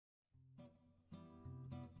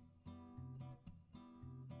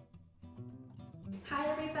Hi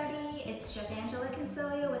everybody, it's Chef Angela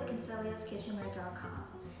Consiglio with Consiglioskitchenware.com.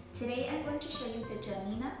 Today I'm going to show you the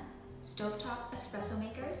Giannina stovetop espresso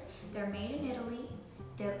makers. They're made in Italy,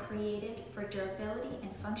 they're created for durability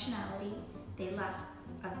and functionality, they last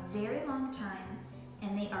a very long time,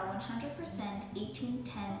 and they are 100%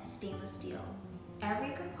 1810 stainless steel.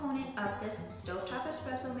 Every component of this stovetop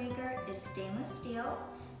espresso maker is stainless steel.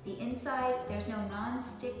 The inside, there's no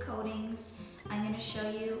non-stick coatings. I'm going to show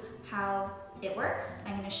you how it works,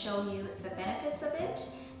 I'm going to show you the benefits of it,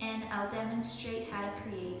 and I'll demonstrate how to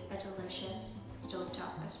create a delicious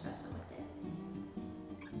stovetop espresso with it.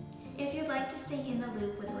 If you'd like to stay in the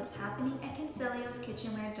loop with what's happening at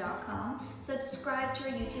Consiglioskitchenware.com, subscribe to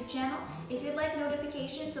our YouTube channel. If you'd like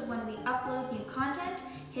notifications of when we upload new content,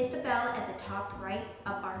 hit the bell at the top right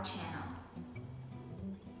of our channel.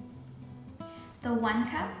 The 1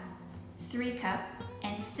 cup, 3 cup,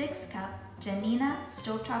 and 6 cup Giannina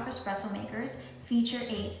stovetop espresso makers feature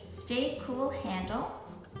a stay cool handle,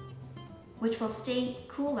 which will stay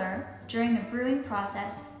cooler during the brewing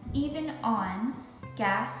process even on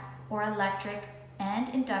gas or electric and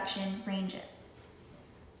induction ranges.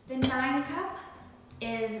 The 9 cup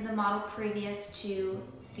is the model previous to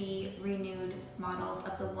the renewed models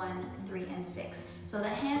of the 1, 3, and 6. So the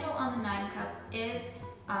handle on the 9 cup is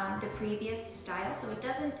the previous style, so it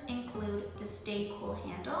doesn't include the stay cool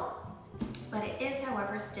handle, but it is,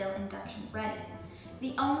 however, still induction ready.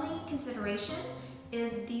 The only consideration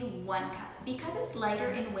is the 1 cup. Because it's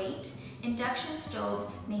lighter in weight, induction stoves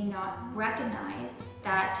may not recognize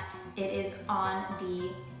that it is on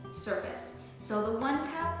the surface. So the 1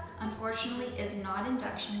 cup, unfortunately, is not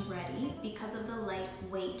induction ready because of the light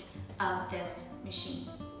weight of this machine.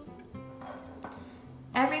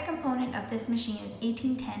 Every component of this machine is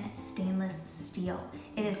 1810 stainless steel.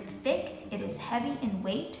 It is thick, it is heavy in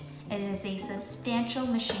weight, and it is a substantial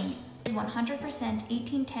machine. It is 100%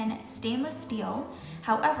 1810 stainless steel.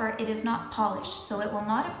 However, it is not polished, so it will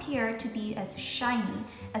not appear to be as shiny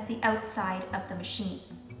as the outside of the machine.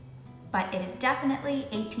 But it is definitely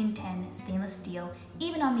 1810 stainless steel,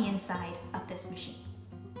 even on the inside of this machine.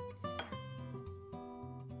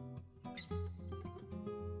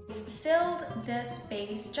 Filled this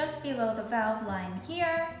base just below the valve line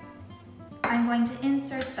here. I'm going to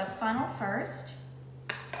insert the funnel first,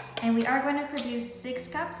 and we are going to produce 6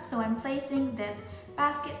 cups, so I'm placing this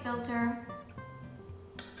basket filter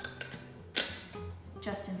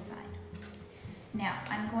just inside. Now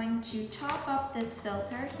I'm going to top up this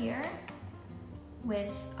filter here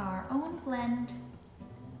with our own blend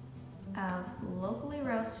of locally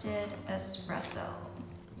roasted espresso.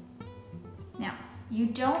 Now, you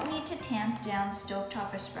don't need to tamp down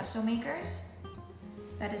stovetop espresso makers.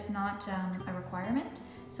 That is not a requirement.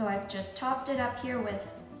 So I've just topped it up here with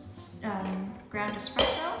ground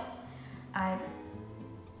espresso. I've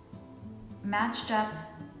matched up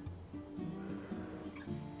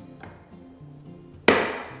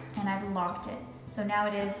and I've locked it. So now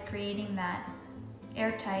it is creating that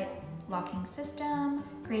airtight locking system,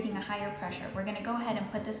 creating a higher pressure. We're gonna go ahead and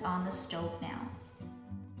put this on the stove now.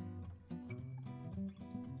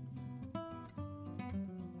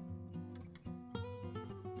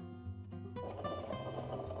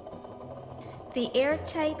 The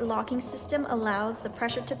airtight locking system allows the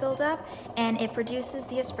pressure to build up, and it produces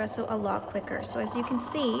the espresso a lot quicker. So as you can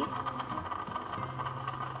see,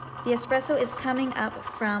 the espresso is coming up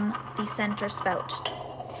from the center spout.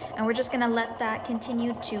 And we're just gonna let that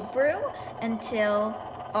continue to brew until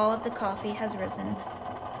all of the coffee has risen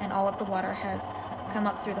and all of the water has come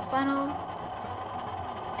up through the funnel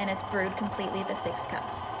and it's brewed completely the 6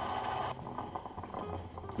 cups.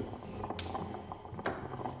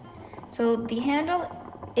 So the handle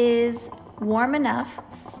is warm enough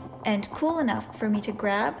and cool enough for me to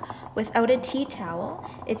grab without a tea towel.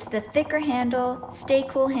 It's the thicker handle, stay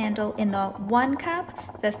cool handle in the 1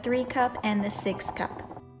 cup, the 3 cup, and the 6 cup.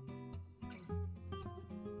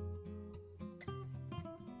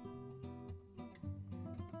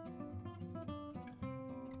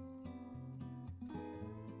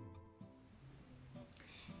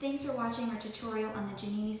 Thanks for watching our tutorial on the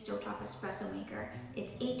Giannini stovetop espresso maker.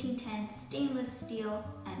 It's 1810 stainless steel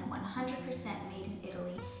and 100% made in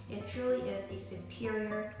Italy. It truly is a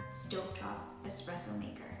superior stovetop espresso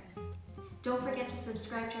maker. Don't forget to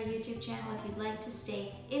subscribe to our YouTube channel if you'd like to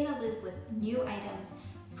stay in the loop with new items,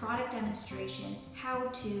 product demonstration,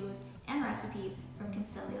 how-tos, and recipes from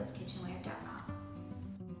Consiglioskitchenware.com.